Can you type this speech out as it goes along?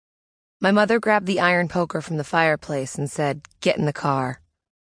My mother grabbed the iron poker from the fireplace and said, "Get in the car."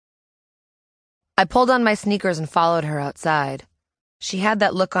 I pulled on my sneakers and followed her outside. She had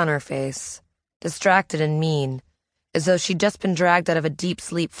that look on her face, distracted and mean, as though she'd just been dragged out of a deep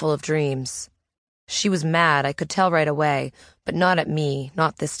sleep full of dreams. She was mad, I could tell right away, but not at me,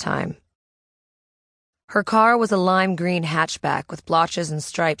 not this time. Her car was a lime green hatchback with blotches and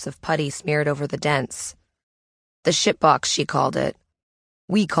stripes of putty smeared over the dents. The shitbox, she called it.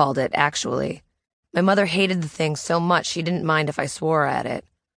 We called it, actually. My mother hated the thing so much she didn't mind if I swore at it.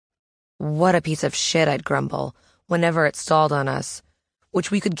 What a piece of shit, I'd grumble, whenever it stalled on us,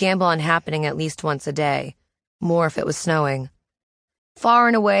 which we could gamble on happening at least once a day, more if it was snowing. Far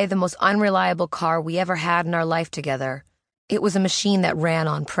and away the most unreliable car we ever had in our life together. It was a machine that ran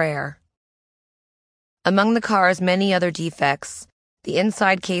on prayer. Among the car's many other defects, the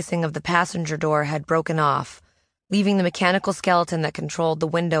inside casing of the passenger door had broken off, leaving the mechanical skeleton that controlled the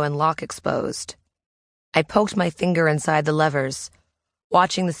window and lock exposed. I poked my finger inside the levers,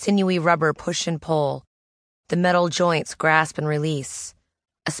 watching the sinewy rubber push and pull, the metal joints grasp and release.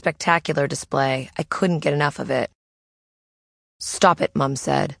 A spectacular display. I couldn't get enough of it. "Stop it," Mum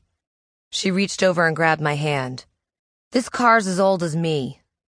said. She reached over and grabbed my hand. "This car's as old as me.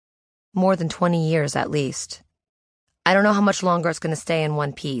 More than 20 years, at least. I don't know how much longer it's going to stay in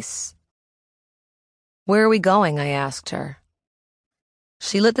one piece." "Where are we going?" I asked her.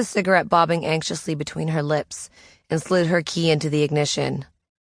 She lit the cigarette bobbing anxiously between her lips and slid her key into the ignition.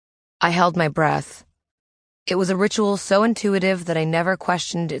 I held my breath. It was a ritual so intuitive that I never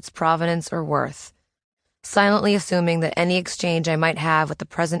questioned its provenance or worth, silently assuming that any exchange I might have with the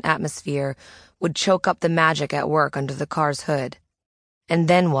present atmosphere would choke up the magic at work under the car's hood. And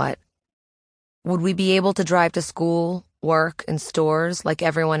then what? Would we be able to drive to school, work, and stores like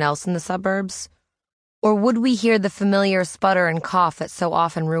everyone else in the suburbs? Or would we hear the familiar sputter and cough that so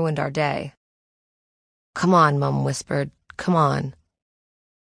often ruined our day? "Come on," Mum whispered. "Come on."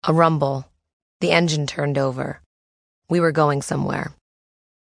 A rumble. The engine turned over. We were going somewhere.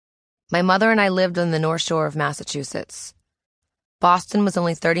 My mother and I lived on the North Shore of Massachusetts. Boston was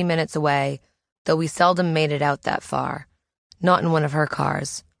only 30 minutes away, though we seldom made it out that far, not in one of her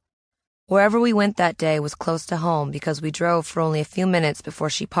cars. Wherever we went that day was close to home because we drove for only a few minutes before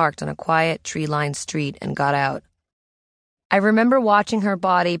she parked on a quiet, tree-lined street and got out. I remember watching her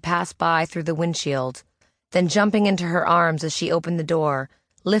body pass by through the windshield, then jumping into her arms as she opened the door,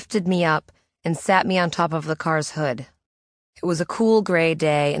 lifted me up, and sat me on top of the car's hood. It was a cool gray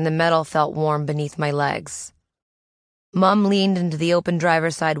day, and the metal felt warm beneath my legs. Mum leaned into the open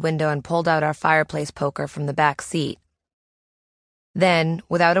driver's side window and pulled out our fireplace poker from the back seat. Then,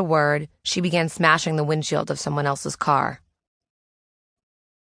 without a word, she began smashing the windshield of someone else's car.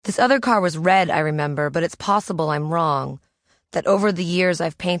 This other car was red, I remember, but it's possible I'm wrong, that over the years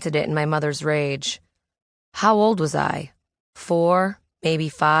I've painted it in my mother's rage. How old was I? 4, maybe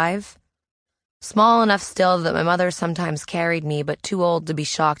 5? Small enough still that my mother sometimes carried me, but too old to be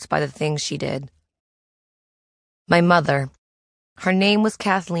shocked by the things she did. My mother. Her name was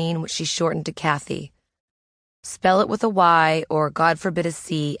Kathleen, which she shortened to Kathy. Spell it with a Y, or God forbid a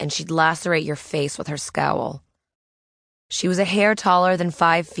C, and she'd lacerate your face with her scowl. She was a hair taller than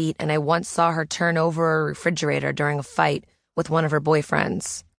 5 feet, and I once saw her turn over a refrigerator during a fight with one of her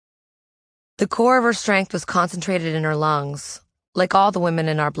boyfriends. The core of her strength was concentrated in her lungs. Like all the women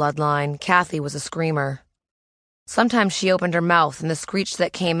in our bloodline, Kathy was a screamer. Sometimes she opened her mouth, and the screech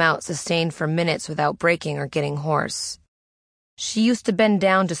that came out sustained for minutes without breaking or getting hoarse. She used to bend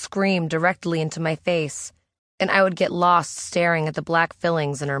down to scream directly into my face, and I would get lost staring at the black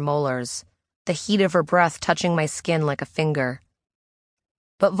fillings in her molars, the heat of her breath touching my skin like a finger.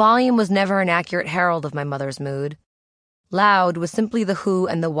 But volume was never an accurate herald of my mother's mood. Loud was simply the who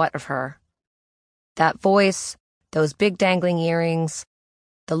and the what of her. That voice, those big dangling earrings,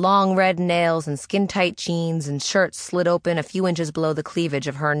 the long red nails and skin-tight jeans and shirts slid open a few inches below the cleavage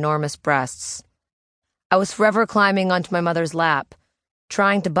of her enormous breasts. I was forever climbing onto my mother's lap,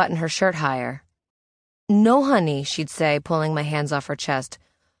 trying to button her shirt higher. "No, honey," she'd say, pulling my hands off her chest.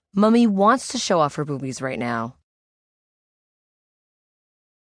 "Mummy wants to show off her boobies right now."